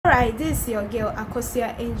Hi, this is your girl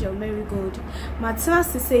Akosia Angel Marigold. Matana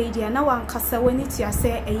say dia na wan kasa wani tia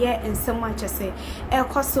say eye ensem anchese e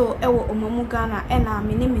koso ewo omamu Ghana e na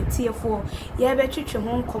me ne metiefo ye betwetwe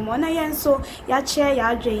ho nkomo na ye nso ya che ya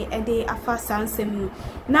adwen e de afa sansem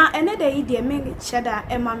na ene de yi de me cheda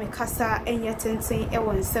e ma me kasa enye tenten e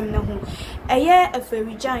won nsem ne ho eye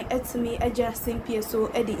Afari Gyan etimi eja simpie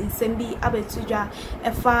so e de nsem bi abetudwa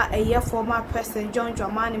e fa eye former president John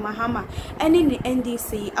Dramani Mahama ene ni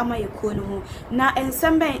NDC ama yekuo no ho na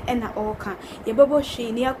ensem ben e na oka ye bebo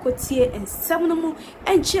hwe ne akotie ensem no mu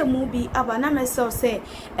enche mu bi aba na mesel se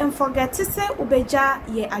en forget se ubeja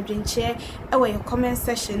ye adwenche e we comment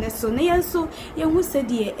section so ne yenso ye hu se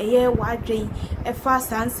de eye wadwen e fa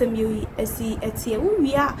sansem yi esi etie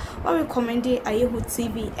uwia o recommend Ayeka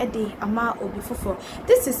TV e de ama obi fofo.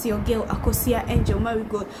 This is your girl Akosia Angel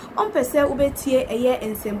Marigold on pese ubetie eye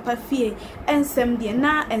ensempa fie ensem de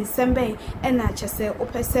na ensem ben e na chese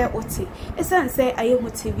opese oti esan se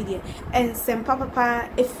Ayeka TV de ensem papa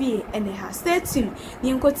efie ene ha stay tuned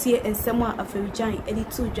ni nkotie ensem a Afari Gyan edi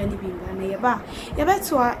tu dwane bimba na yeba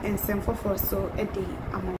yebetoa ensem fofo so e de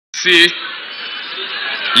ama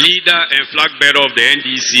leader and flag bearer of the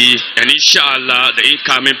NDC and inshallah the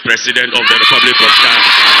incoming president of the Republic of Ghana,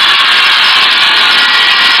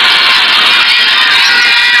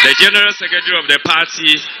 the general secretary of the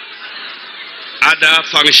party, other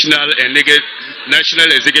functional and national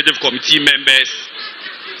executive committee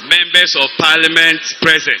members of parliament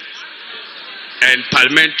present, and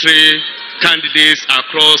parliamentary candidates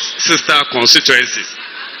across sister constituencies,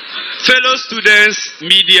 fellow students,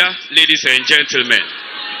 media, ladies and gentlemen.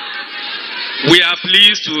 We are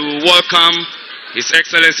pleased to welcome His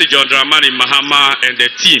Excellency John Dramani Mahama and the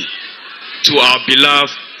team to our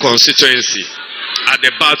beloved constituency at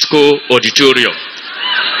the Batco Auditorium.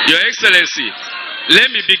 Your Excellency,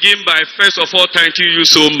 let me begin by first of all thanking you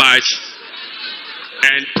so much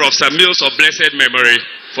and Professor Mills of blessed memory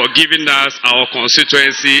for giving us our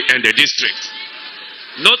constituency and the district.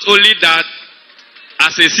 Not only that,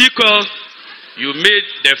 as a sequel, you made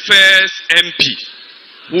the first MP,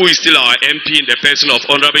 who is still our MP in the person of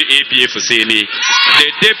Honorable A.B.A. Fuseni,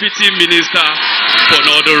 the Deputy Minister for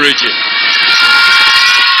Northern Region.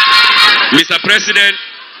 Mr. President,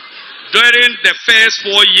 during the first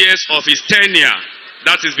 4 years of his tenure,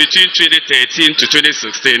 that is between 2013 to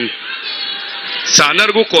 2016,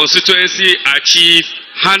 Sanargu constituency achieved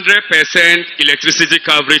 100% electricity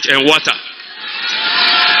coverage and water.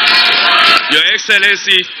 Your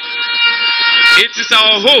Excellency, it is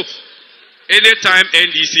our hope anytime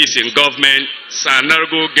NDC is in government,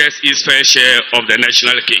 Sanargu gets its fair share of the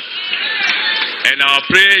national cake. And our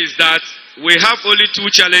prayer is that we have only 2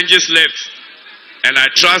 challenges left. And I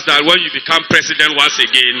trust that when you become president once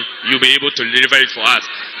again, you'll be able to deliver it for us.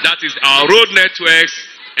 That is our road networks,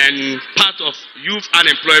 and part of youth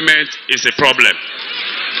unemployment is a problem.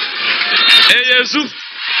 Eyezu.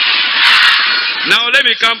 Now let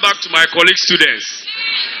me come back to my colleague students.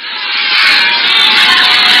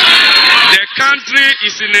 The country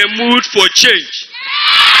is in a mood for change.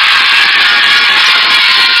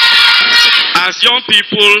 As young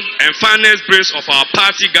people and finance brains of our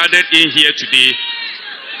party gathered in here today,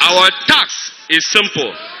 our task is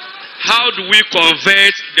simple. How do we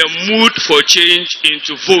convert the mood for change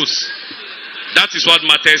into votes? That is what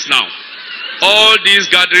matters now. All these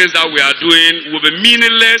gatherings that we are doing will be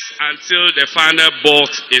meaningless until the final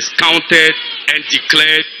box is counted and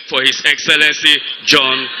declared for His Excellency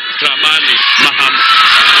John Dramani Mahama.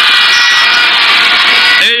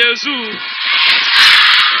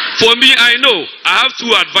 For me, I know I have 2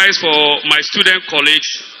 advice for my student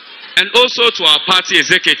colleagues and also to our party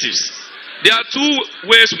executives. There are 2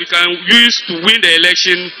 ways we can use to win the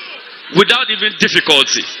election without even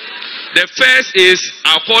difficulty. The first is,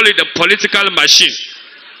 I'll call it the political machine.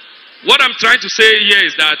 What I'm trying to say here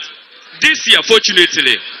is that this year,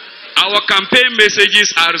 fortunately, our campaign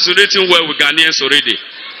messages are resonating well with Ghanaians already.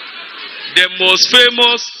 The most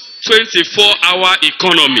famous 24-hour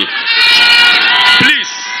economy.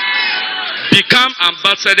 Please, become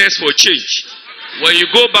ambassadors for change. When you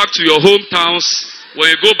go back to your hometowns, when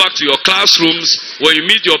you go back to your classrooms, when you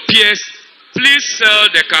meet your peers, please sell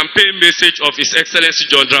the campaign message of His Excellency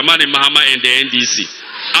John Dramani Mahama and the NDC.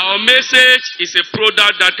 Our message is a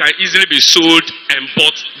product that can easily be sold and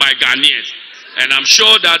bought by Ghanaians. And I'm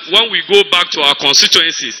sure that when we go back to our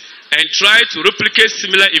constituencies and try to replicate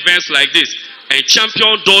similar events like this and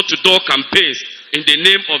champion door-to-door campaigns in the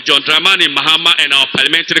name of John Dramani Mahama and our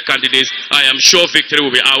parliamentary candidates, I am sure victory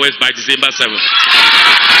will be ours by December 7th.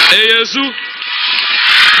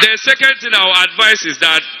 The second thing I will advise is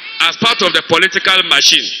that as part of the political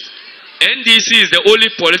machine, NDC is the only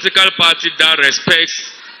political party that respects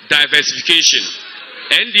diversification.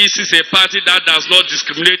 NDC is a party that does not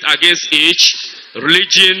discriminate against age,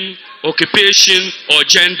 religion, occupation, or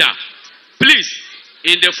gender. Please,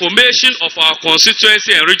 in the formation of our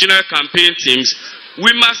constituency and regional campaign teams,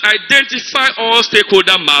 we must identify all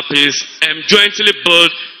stakeholder mappings and jointly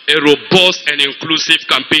build a robust and inclusive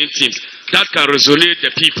campaign teams that can resonate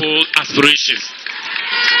the people's aspirations.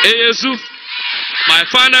 Eyezu, my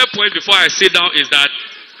final point before I sit down is that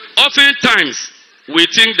oftentimes we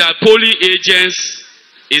think that polling agents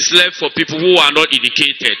is left for people who are not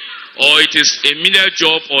educated, or it is a menial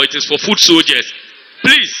job, or it is for foot soldiers.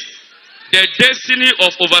 Please, the destiny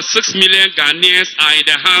of over 6 million Ghanaians are in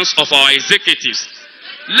the hands of our executives.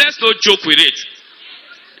 Let's not joke with it.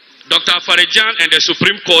 Dr. Afari and the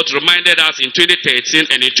Supreme Court reminded us in 2013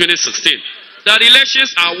 and in 2016 that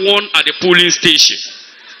elections are won at the polling stations.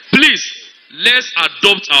 Please, let's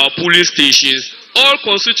adopt our polling stations. All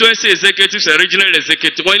constituency executives and regional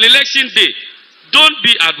executives, on election day, don't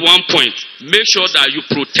be at one point. Make sure that you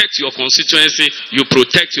protect your constituency, you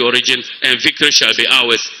protect your region, and victory shall be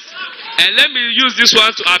ours. And let me use this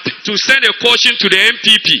one to send a caution to the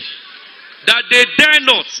MPP that they dare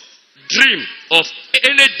not dream of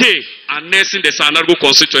any day annexing the Sanargo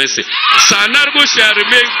constituency. Sanargo shall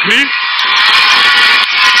remain green.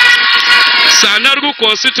 Sanargo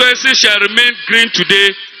constituency shall remain green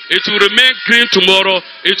today. It will remain green tomorrow.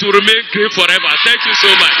 It will remain green forever. Thank you so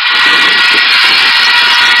much.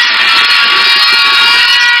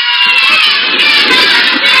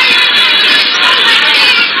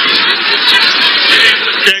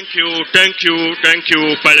 Thank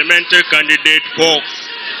you, parliamentary candidate for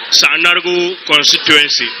Sanargo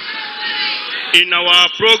constituency. In our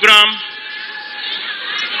program,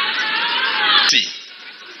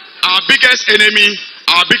 our biggest enemy,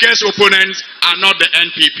 our biggest opponents are not the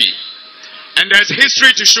NPP. And there's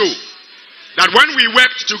history to show that when we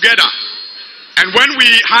worked together and when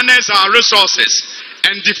we harnessed our resources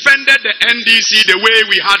and defended the NDC the way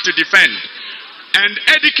we had to defend and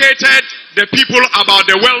educated the people about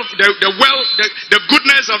the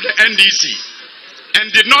goodness of the NDC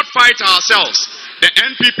and did not fight ourselves, the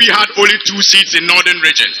NPP had only 2 seats in Northern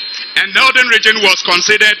Region. And Northern Region was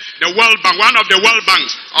considered the World Bank, one of the World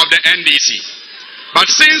Banks of the NDC. But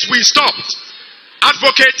since we stopped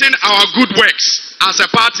advocating our good works as a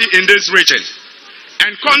party in this region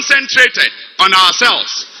and concentrated on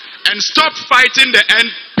ourselves and stopped fighting the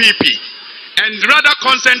NPP and rather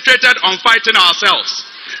concentrated on fighting ourselves,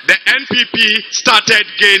 the NPP started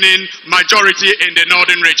gaining majority in the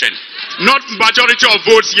Northern Region. Not majority of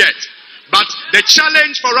votes yet, but the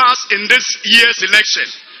challenge for us in this year's election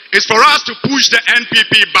is for us to push the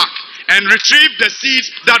NPP back and retrieve the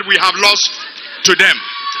seats that we have lost to them.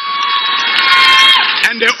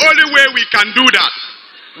 And the only way we can do that,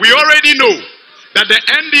 we already know that the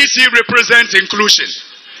NDC represents inclusion.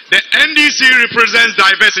 The NDC represents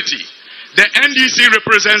diversity. The NDC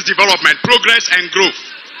represents development, progress, and growth.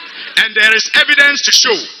 And there is evidence to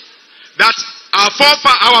show that our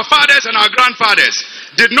fathers and our grandfathers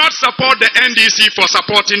did not support the NDC for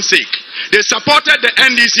supporting sake. They supported the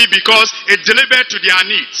NDC because it delivered to their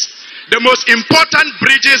needs. The most important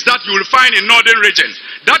bridges that you will find in Northern Region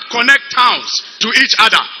that connect towns to each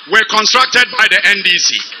other were constructed by the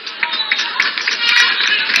NDC.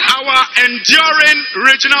 Our enduring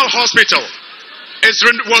regional hospital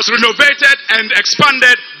was renovated and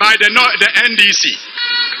expanded by the NDC.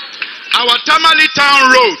 Our Tamale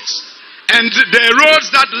town roads and the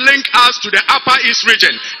roads that link us to the Upper East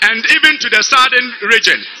region and even to the Southern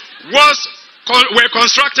region were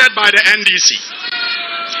constructed by the NDC.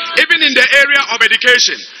 Even in the area of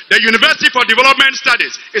education, the University for Development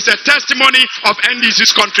Studies is a testimony of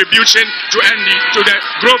NDC's contribution to the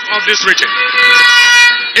growth of this region.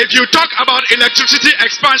 If you talk about electricity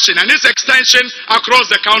expansion and its extension across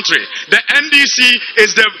the country, the NDC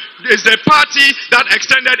is the party that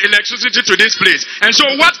extended electricity to this place. And so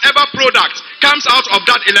whatever product comes out of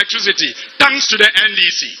that electricity, thanks to the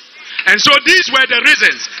NDC. And so these were the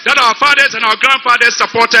reasons that our fathers and our grandfathers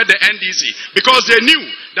supported the NDC, because they knew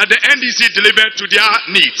that the NDC delivered to their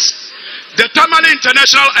needs. The Tamale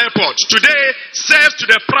International Airport today serves to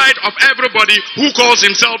the pride of everybody who calls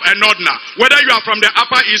himself a Northerner. Whether you are from the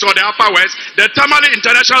Upper East or the Upper West, the Tamale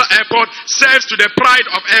International Airport serves to the pride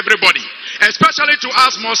of everybody. Especially to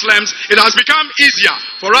us Muslims, it has become easier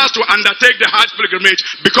for us to undertake the Hajj pilgrimage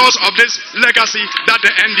because of this legacy that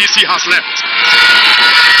the NDC has left.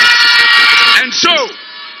 And so,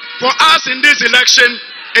 for us in this election,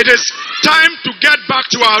 it is time to get back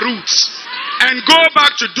to our roots and go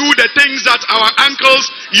back to do the things that our uncles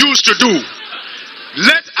used to do.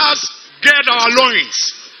 Let us gird our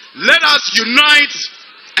loins. Let us unite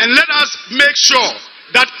and let us make sure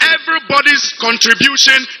that everybody's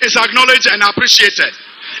contribution is acknowledged and appreciated.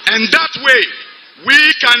 And that way,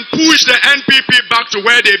 we can push the NPP back to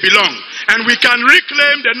where they belong. And we can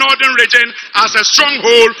reclaim the northern region as a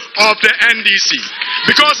stronghold of the NDC.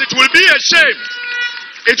 Because it will be a shame.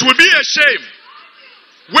 It will be a shame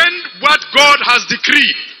when what God has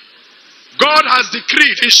decreed,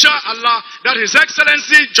 inshallah, that His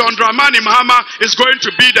Excellency John Dramani Mahama is going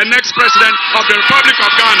to be the next president of the Republic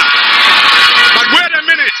of Ghana. But wait a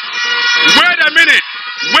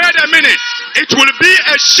minute. It will be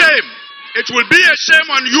a shame. It will be a shame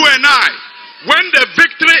on you and I when the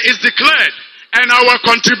victory is declared and our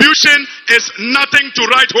contribution is nothing to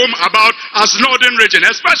write home about as Northern Region,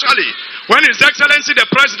 especially when His Excellency the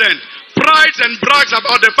President prides and brags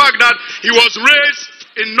about the fact that he was raised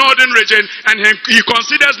in Northern Region and he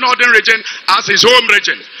considers Northern Region as his home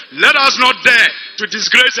region. Let us not dare to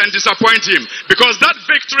disgrace and disappoint him, because that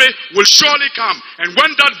victory will surely come. And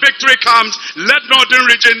when that victory comes, let Northern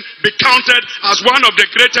Region be counted as one of the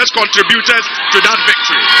greatest contributors to that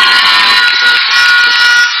victory.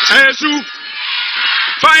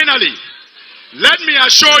 Finally, let me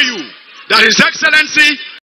assure you that His Excellency